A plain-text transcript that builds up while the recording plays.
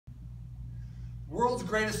World's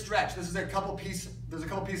greatest stretch. There's a couple pieces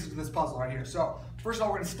to this puzzle right here. So first of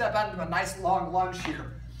all, we're gonna step out into a nice long lunge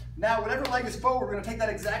here. Now, whatever leg is forward, we're gonna take that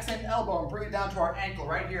exact same elbow and bring it down to our ankle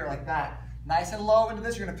right here like that. Nice and low into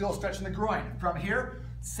this, you're gonna feel a stretch in the groin. From here,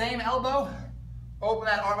 same elbow, open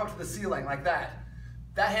that arm up to the ceiling like that.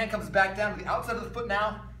 That hand comes back down to the outside of the foot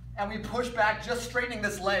now, and we push back, just straightening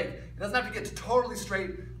this leg. It doesn't have to get totally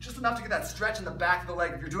straight, just enough to get that stretch in the back of the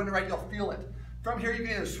leg. If you're doing it right, you'll feel it. From here, you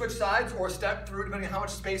can either switch sides or step through, depending on how much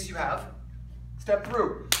space you have. Step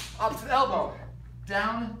through, opposite elbow,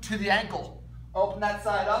 down to the ankle. Open that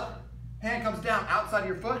side up, hand comes down outside of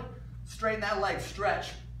your foot, straighten that leg, stretch,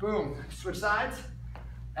 boom. Switch sides,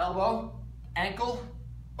 elbow, ankle,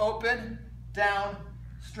 open, down,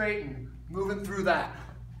 straighten. Moving through that.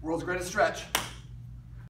 World's greatest stretch.